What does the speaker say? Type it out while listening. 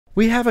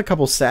We have a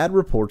couple sad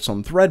reports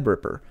on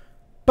Threadripper,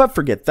 but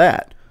forget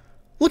that.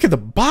 Look at the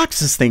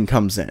box this thing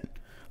comes in.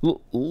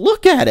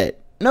 Look at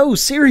it. No,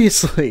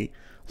 seriously.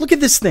 Look at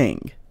this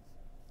thing.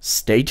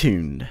 Stay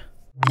tuned.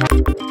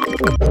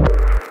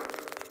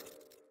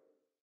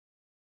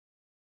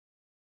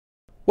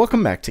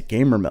 Welcome back to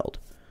GamerMeld.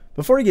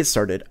 Before we get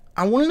started,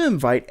 I wanted to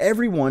invite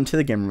everyone to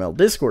the GamerMeld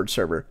Discord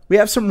server. We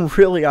have some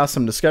really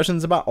awesome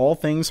discussions about all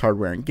things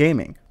hardware and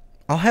gaming.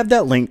 I'll have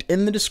that linked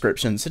in the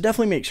description, so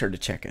definitely make sure to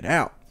check it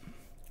out.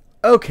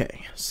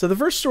 Okay, so the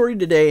first story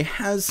today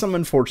has some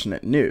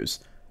unfortunate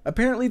news.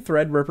 Apparently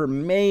Threadripper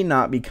may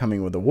not be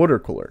coming with a water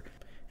cooler.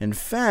 In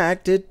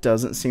fact, it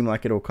doesn't seem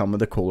like it'll come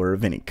with a cooler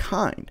of any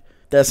kind.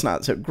 That's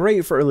not so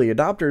great for early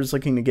adopters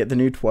looking to get the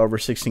new 12 or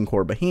 16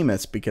 core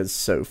behemoths, because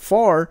so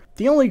far,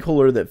 the only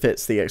cooler that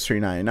fits the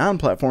X399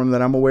 platform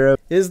that I'm aware of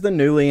is the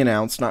newly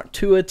announced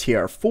Noctua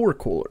TR4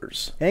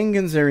 coolers. And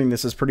considering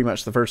this is pretty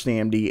much the first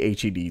AMD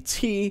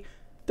HEDT,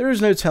 there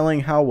is no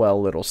telling how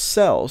well it'll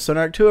sell, so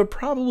Noctua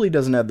probably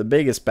doesn't have the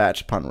biggest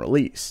batch upon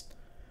release.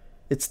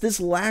 It's this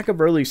lack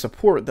of early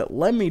support that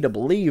led me to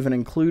believe an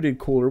included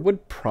cooler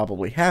would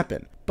probably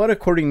happen, but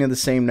according to the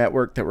same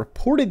network that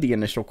reported the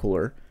initial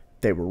cooler,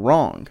 they were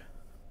wrong.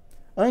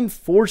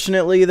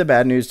 Unfortunately, the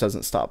bad news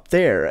doesn't stop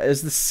there,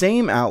 as the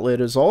same outlet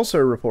is also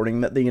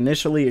reporting that the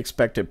initially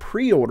expected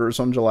pre-orders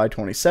on July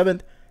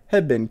 27th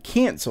had been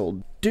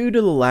cancelled due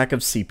to the lack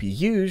of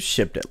CPUs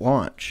shipped at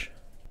launch.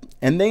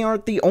 And they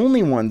aren't the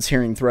only ones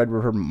hearing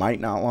Threadripper might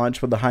not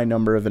launch with a high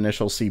number of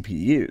initial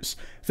CPUs.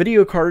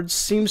 Video Cards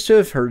seems to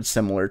have heard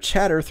similar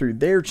chatter through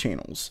their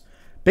channels.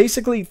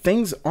 Basically,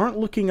 things aren't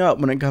looking up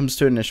when it comes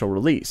to initial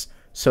release,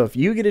 so if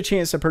you get a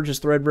chance to purchase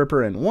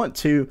Threadripper and want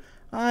to,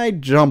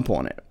 I'd jump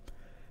on it.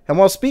 And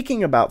while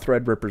speaking about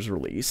Threadripper's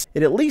release,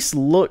 it at least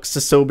looks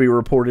to still be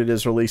reported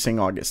as releasing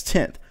August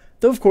 10th,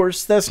 though of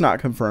course that's not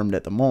confirmed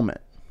at the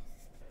moment.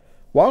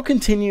 While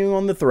continuing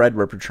on the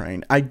Threadripper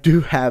train, I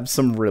do have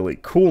some really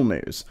cool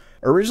news.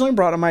 Originally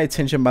brought to my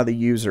attention by the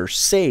user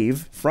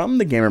Save from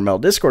the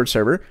GamerMeld Discord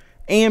server,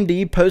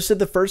 AMD posted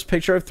the first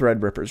picture of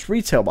Threadripper's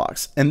retail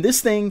box, and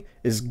this thing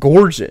is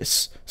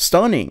gorgeous,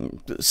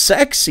 stunning,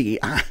 sexy.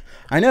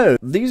 I know,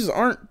 these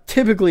aren't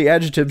typically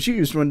adjectives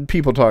used when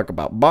people talk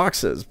about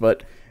boxes,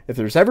 but if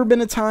there's ever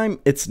been a time,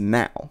 it's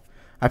now.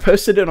 I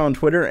posted it on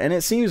Twitter, and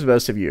it seems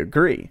most of you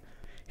agree.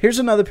 Here's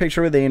another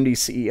picture with AMD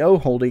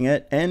CEO holding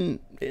it, and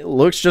it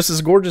looks just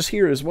as gorgeous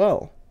here as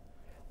well.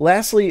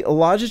 Lastly,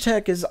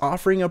 Logitech is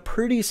offering a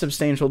pretty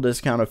substantial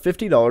discount of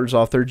 $50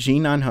 off their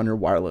G900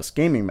 wireless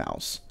gaming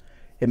mouse.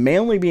 It may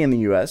only be in the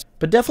US,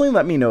 but definitely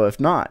let me know if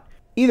not.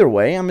 Either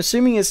way, I'm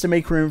assuming it's to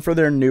make room for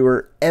their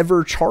newer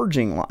Ever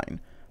Charging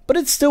line. But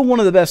it's still one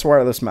of the best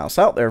wireless mouse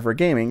out there for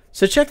gaming,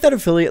 so check that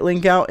affiliate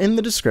link out in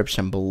the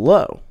description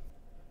below.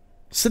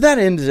 So that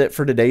ends it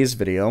for today's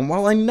video, and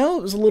while I know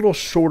it was a little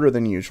shorter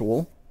than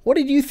usual, what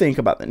did you think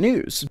about the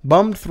news?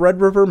 Bummed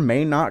Threadripper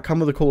may not come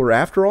with a cooler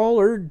after all,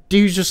 or do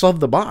you just love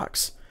the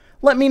box?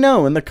 Let me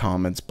know in the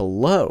comments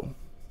below.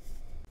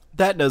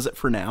 That does it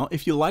for now.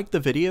 If you liked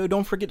the video,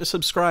 don't forget to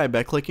subscribe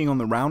by clicking on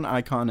the round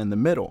icon in the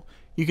middle.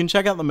 You can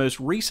check out the most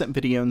recent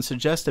video and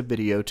suggested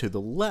video to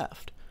the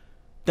left.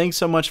 Thanks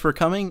so much for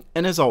coming,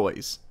 and as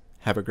always,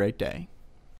 have a great day.